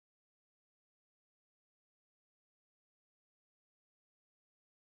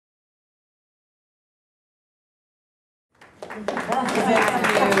The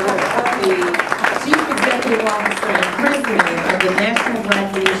Chief Executive Officer and President of the National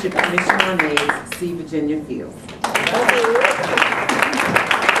Black Leadership Commission on AIDS, C. Virginia Fields.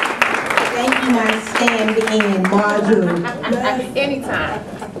 Thank you, my stand-in, Marjorie. Anytime.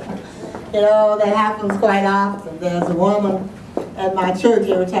 You know, that happens quite often. There's a woman at my church,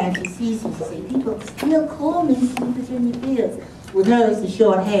 every time she sees me, she says, people still call me C. Virginia Fields. With her, it's the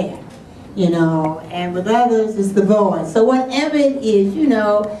short hair, you know, and with others, it's the voice. So whatever it is, you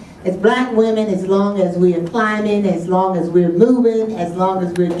know, as black women, as long as we're climbing, as long as we're moving, as long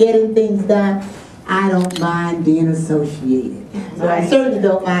as we're getting things done, I don't mind being associated. So I certainly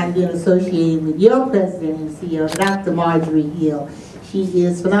don't mind being associated with your president and CEO, Dr. Marjorie Hill. She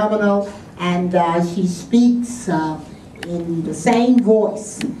is phenomenal, and she speaks in the same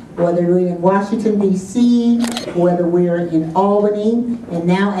voice, whether we're in Washington, D.C., whether we're in Albany, and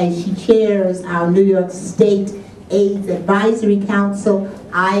now as she chairs our New York State AIDS Advisory Council,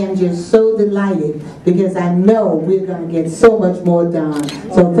 I am just so delighted because I know we're going to get so much more done.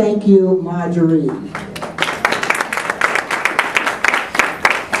 So thank you, Marjorie.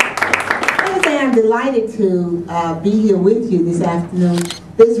 I'm delighted to be here with you this afternoon.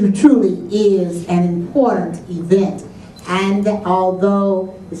 This truly is an important event. And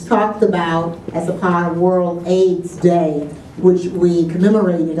although it's talked about as a part of World AIDS Day, which we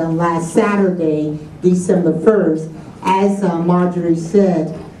commemorated on last Saturday, December 1st, as Marjorie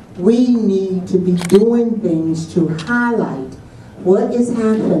said, we need to be doing things to highlight what is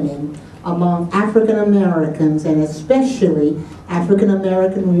happening among African Americans, and especially African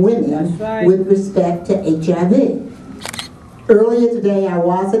American women, with respect to HIV. Earlier today, I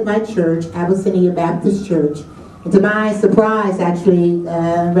was at my church, Abyssinia Baptist Church, and to my surprise, actually,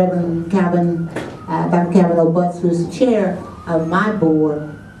 Reverend Dr. Kavanaugh Butts, who is the chair of my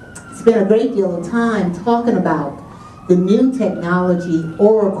board, spent a great deal of time talking about the new technology,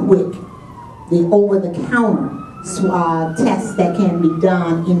 OraQuick, the over-the-counter test that can be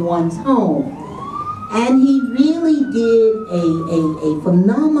done in one's home. And he really did a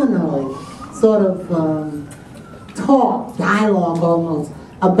phenomenal sort of dialogue almost,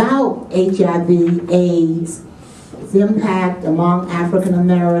 about HIV, AIDS, its impact among African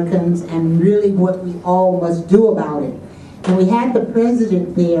Americans, and really what we all must do about it. And we had the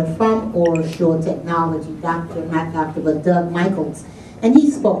president there from OraSure Technology, Doug Michaels, and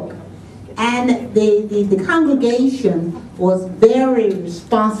he spoke. And the congregation was very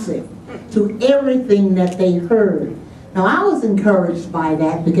responsive to everything that they heard. Now, I was encouraged by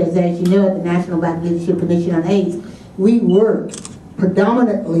that because, as you know, at the National Black Leadership Commission on AIDS, we work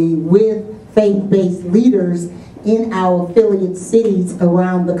predominantly with faith-based leaders in our affiliate cities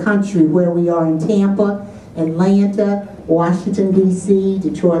around the country, where we are in Tampa, Atlanta, Washington, D.C.,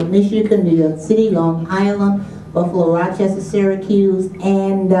 Detroit, Michigan, New York City, Long Island, Buffalo, Rochester, Syracuse,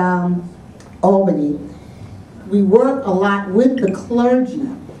 and Albany. We work a lot with the clergy,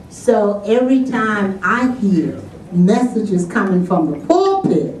 so every time I hear messages coming from the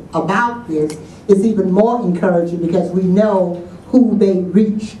pulpit about this, it's even more encouraging because we know who they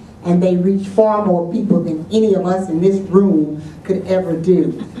reach, and they reach far more people than any of us in this room could ever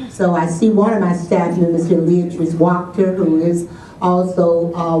do. So I see one of my staff here, Mr. Leatrice Wachter, who is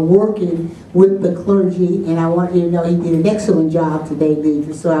also working with the clergy, and I want you to know he did an excellent job today,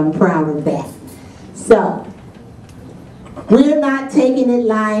 Leatrice, so I'm proud of that. So, we're not taking it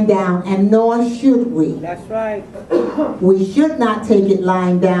lying down, and nor should we. That's right. We should not take it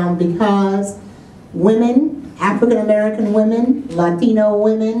lying down because women, African American women, Latino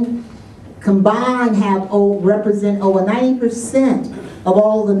women, combined represent over 90% of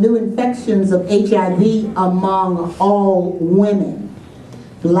all the new infections of HIV among all women.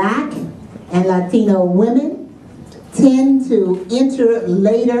 Black and Latino women tend to enter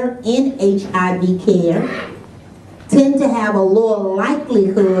later in HIV care, tend to have a lower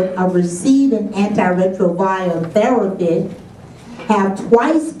likelihood of receiving antiretroviral therapy, have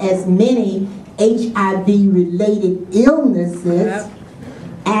twice as many HIV-related illnesses,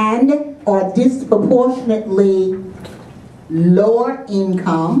 and are disproportionately lower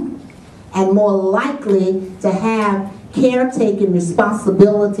income and more likely to have caretaking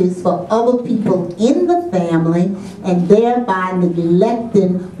responsibilities for other people in the family, and thereby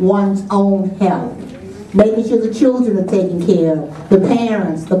neglecting one's own health. Making sure the children are taken care of, the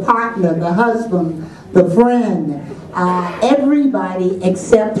parents, the partner, the husband, the friend, everybody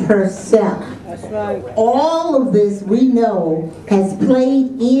except herself. That's right. All of this, we know, has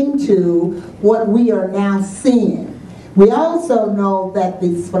played into what we are now seeing. We also know that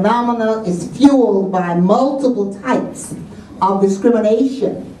this phenomenon is fueled by multiple types of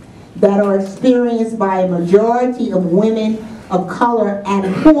discrimination that are experienced by a majority of women of color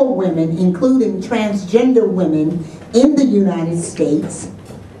and poor women, including transgender women in the United States,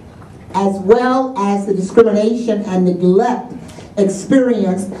 as well as the discrimination and neglect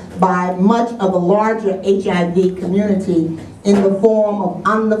experienced by much of the larger HIV community in the form of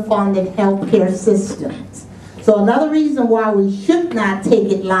underfunded healthcare systems. So another reason why we should not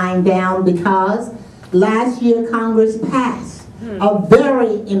take it lying down, because last year Congress passed a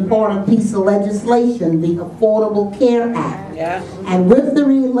very important piece of legislation, the Affordable Care Act. Yeah. And with the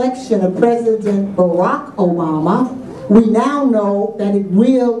re-election of President Barack Obama, we now know that it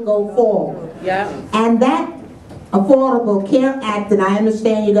will go forward. Yeah. And that Affordable Care Act, and I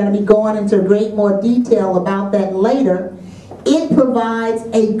understand you're going to be going into great more detail about that later, it provides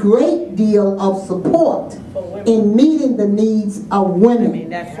a great deal of support in meeting the needs of women.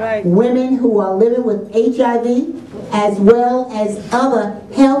 That's right. Women who are living with HIV, as well as other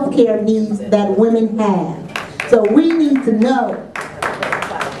health care needs that women have. So we need to know.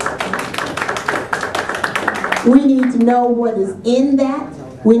 We need to know what is in that.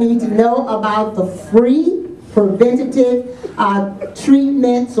 We need to know about the free preventative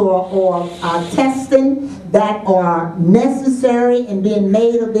treatments or testing that are necessary and being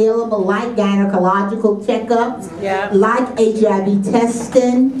made available, like gynecological checkups, like HIV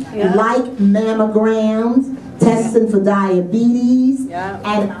testing, like mammograms, testing for diabetes,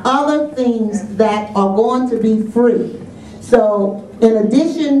 and other things that are going to be free. So in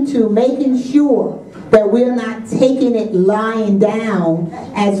addition to making sure that we're not taking it lying down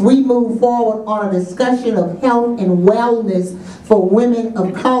as we move forward on a discussion of health and wellness for women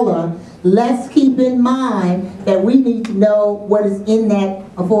of color, let's keep in mind that we need to know what is in that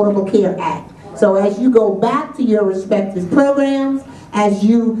Affordable Care Act. So as you go back to your respective programs, as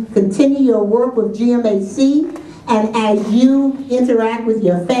you continue your work with GMHC, and as you interact with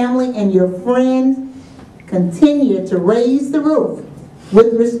your family and your friends, continue to raise the roof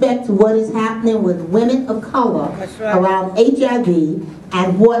with respect to what is happening with women of color around HIV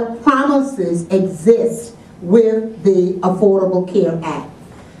and what promises exist with the Affordable Care Act.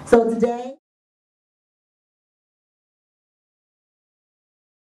 So today,